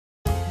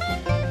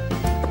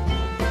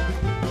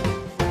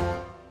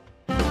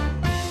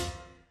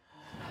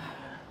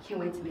Can't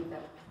wait to make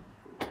that.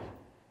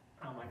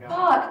 Oh my god.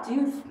 Fuck,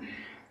 dude.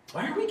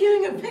 Why are we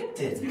getting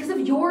evicted? It's because of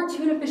your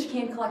tuna fish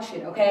can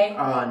collection, okay?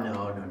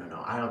 No.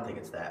 I don't think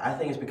it's that. I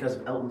think it's because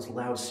of Elton's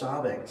loud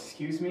sobbing.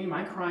 Excuse me,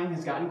 my crying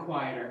has gotten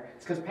quieter.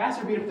 It's because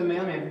Pastor beat up the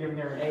mailman for giving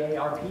her an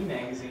AARP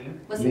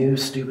magazine. Listen, you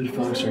stupid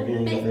fucks are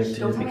getting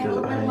evicted because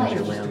I, as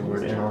your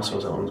landlord and also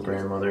as Elton's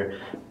grandmother,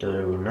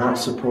 do not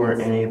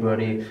support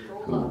anybody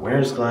who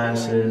wears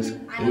glasses,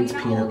 eats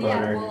peanut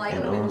butter,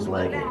 and owns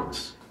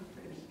leggings.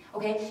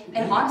 Okay,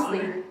 and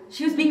honestly,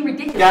 she was being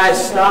ridiculous.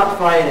 Guys, stop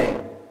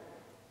fighting.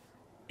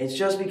 It's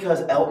just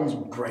because Elton's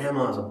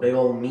grandma's a big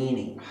old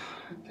meanie.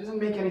 It doesn't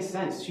make any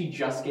sense. She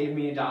just gave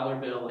me a $1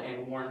 bill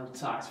and warm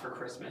socks for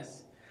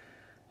Christmas.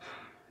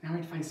 Now I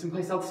have to find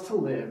someplace else to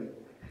live.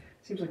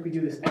 Seems like we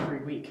do this every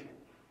week.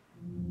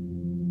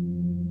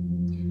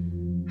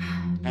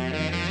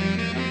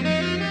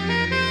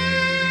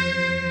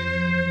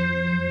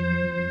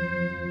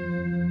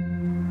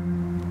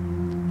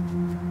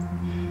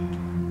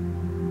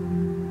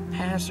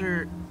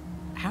 Pastor,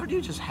 how do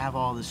you just have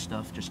all this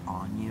stuff just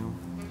on you?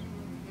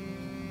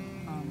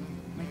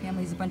 My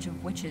family's a bunch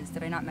of witches.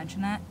 Did I not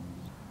mention that?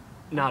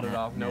 Not at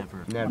all. Nope.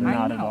 Never.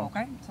 Not at all.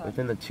 Okay. So.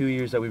 Within the 2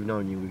 years that we've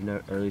known you, we've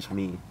never, or at least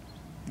me,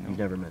 you've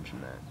never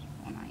mentioned that.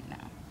 Well, not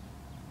now.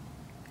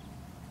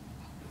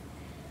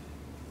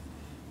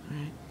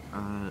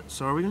 Alright,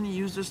 so are we gonna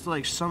use this to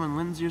like summon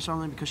Lindsay or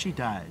something? Because she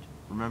died,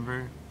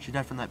 remember? She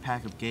died from that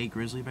pack of gay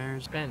grizzly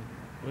bears. Ben,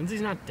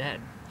 Lindsay's not dead.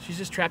 She's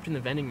just trapped in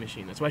the vending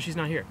machine. That's why she's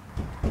not here.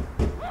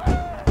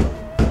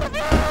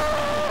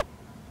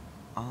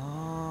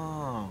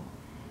 Oh.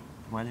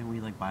 Why didn't we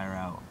like buy her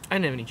out? I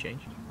didn't have any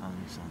change. Oh, that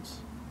makes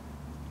sense.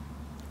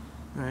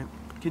 Alright,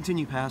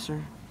 continue,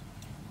 Pastor.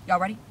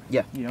 Y'all ready?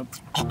 Yeah. Yep.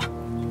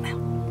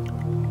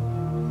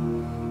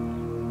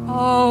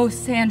 Oh,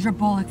 Sandra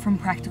Bullock from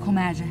Practical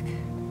Magic.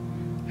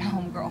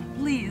 Homegirl,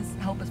 please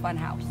help us find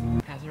a house.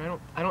 Pastor,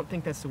 I don't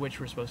think that's the witch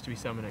we're supposed to be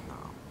summoning.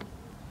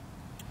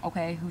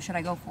 Okay, who should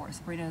I go for?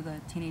 Sabrina the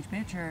teenage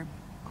bitch or?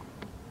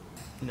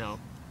 No.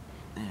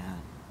 Yeah,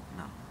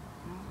 no.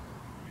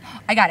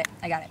 I got it.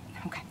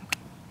 Okay.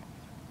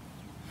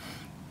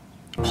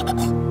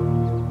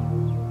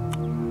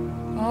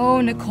 Oh,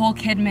 Nicole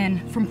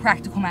Kidman from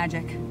Practical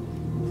Magic.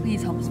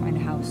 Please help us find a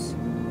house.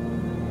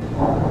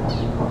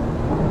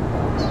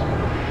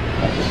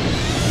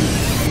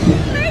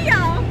 Hey,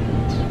 y'all!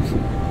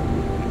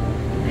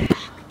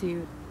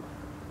 Dude,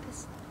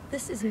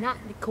 this is not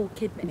Nicole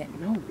Kidman.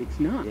 No, it's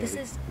not. This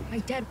is my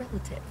dead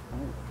relative.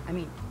 I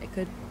mean,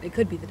 it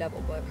could be the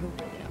devil, but who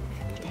really knows?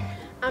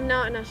 I'm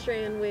not an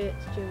Australian witch,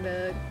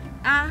 Junebug.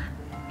 I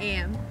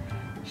am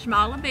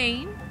Shmala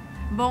Bean,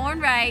 born,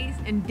 raised,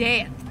 and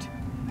deathed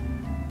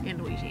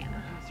in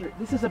Louisiana. Pastor,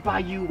 this is a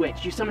Bayou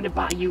witch. You summoned a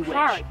Bayou witch.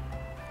 Sorry.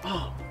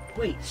 Oh,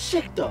 wait,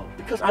 sick though,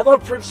 because I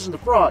love Princess and the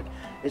Frog.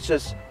 It's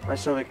just my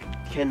stomach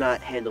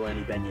cannot handle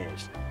any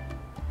beignets.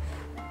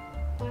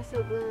 Why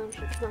so glum,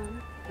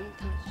 son? Don't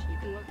touch. You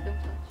can look, don't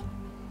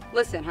touch.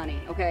 Listen,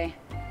 honey, okay?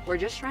 We're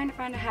just trying to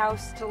find a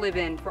house to live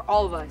in for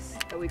all of us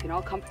that we can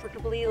all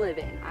comfortably live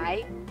in,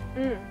 aight?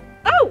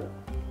 Oh!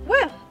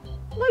 Well,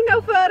 look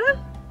no further.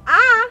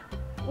 I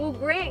will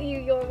grant you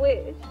your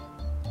wish.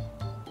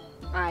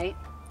 Aight?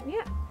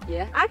 Yeah.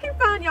 Yeah? I can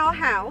find y'all a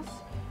house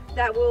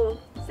that will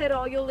set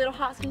all your little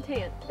hearts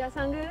content. That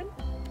sound good?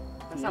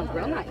 That sounds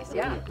real nice,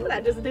 yeah. Well,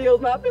 that just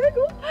deals my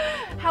pickle.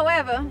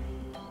 However,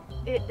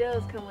 it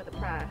does come with a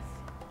price.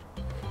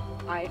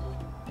 Aight?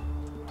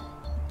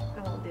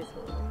 I want this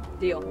one.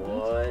 Deal.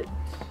 What?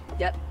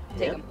 Yep,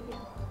 take them.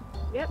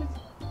 Yep.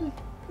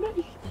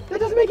 That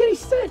doesn't make any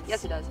sense.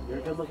 Yes, it does. You're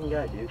a good looking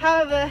guy, dude.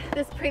 However,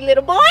 this pretty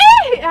little boy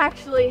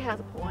actually has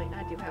a point.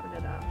 I do have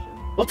another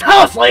option. Well, tell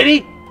us,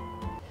 lady!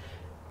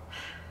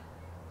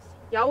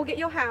 Y'all will get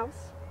your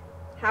house.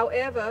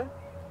 However,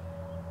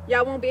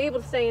 y'all won't be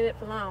able to stay in it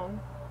for long.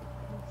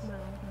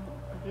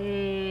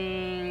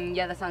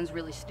 Yeah, that sounds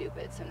really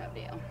stupid, so no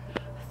deal.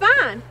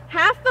 Fine.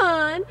 Have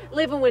fun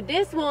living with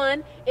this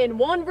one in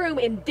one room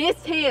in this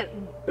tent,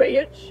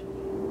 bitch.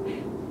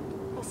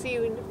 I'll see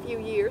you in a few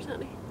years,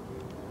 honey.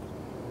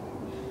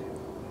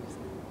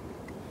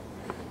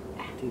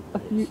 Dude, A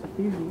few years?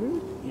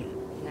 Yeah.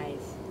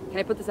 Nice. Can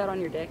I put this out on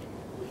your dick?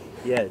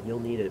 Yeah, you'll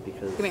need it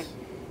because Come here.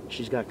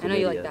 she's got chlamydia, I know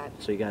you like that.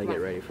 so you gotta Come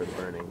get on. ready for the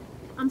burning.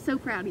 I'm so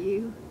proud of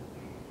you.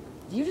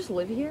 Do you just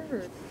live here,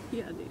 or?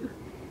 Yeah, I do.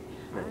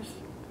 Nice.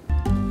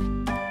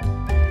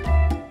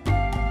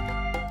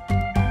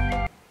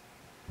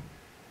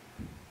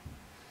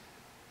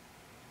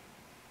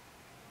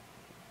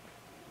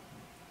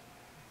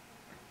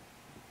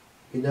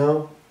 You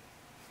know,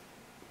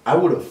 I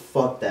would have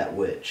fucked that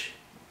witch.